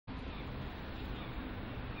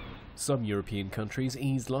Some European countries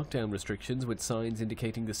eased lockdown restrictions with signs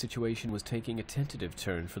indicating the situation was taking a tentative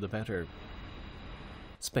turn for the better.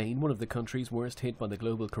 Spain, one of the countries worst hit by the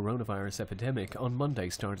global coronavirus epidemic, on Monday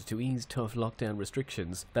started to ease tough lockdown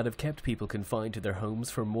restrictions that have kept people confined to their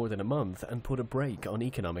homes for more than a month and put a brake on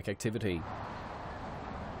economic activity.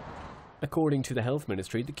 According to the Health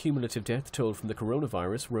Ministry, the cumulative death toll from the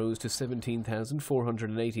coronavirus rose to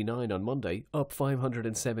 17,489 on Monday, up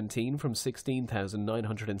 517 from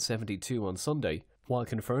 16,972 on Sunday, while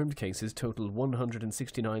confirmed cases totaled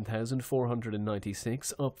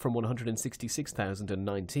 169,496, up from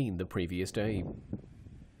 166,019 the previous day.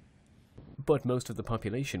 But most of the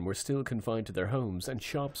population were still confined to their homes, and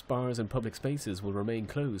shops, bars and public spaces will remain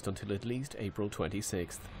closed until at least April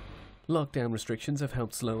 26th. Lockdown restrictions have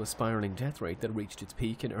helped slow a spiralling death rate that reached its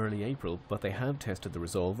peak in early April, but they have tested the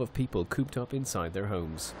resolve of people cooped up inside their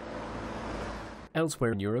homes.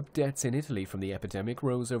 Elsewhere in Europe, deaths in Italy from the epidemic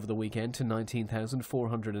rose over the weekend to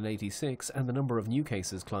 19,486, and the number of new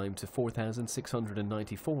cases climbed to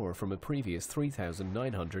 4,694 from a previous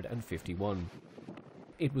 3,951.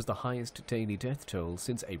 It was the highest daily death toll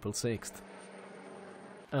since April 6th.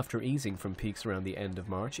 After easing from peaks around the end of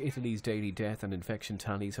March, Italy's daily death and infection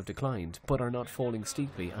tallies have declined, but are not falling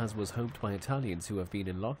steeply as was hoped by Italians who have been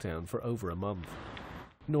in lockdown for over a month.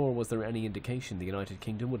 Nor was there any indication the United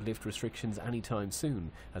Kingdom would lift restrictions anytime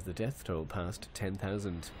soon, as the death toll passed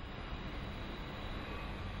 10,000.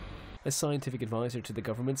 A scientific advisor to the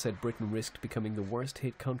government said Britain risked becoming the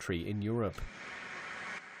worst-hit country in Europe.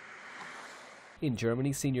 In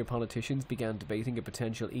Germany, senior politicians began debating a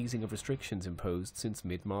potential easing of restrictions imposed since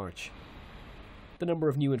mid-March. The number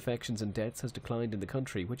of new infections and deaths has declined in the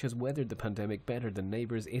country, which has weathered the pandemic better than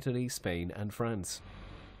neighbours Italy, Spain and France.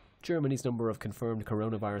 Germany's number of confirmed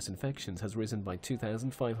coronavirus infections has risen by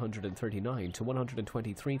 2,539 to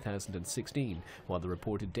 123,016, while the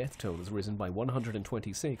reported death toll has risen by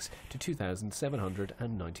 126 to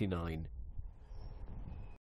 2,799.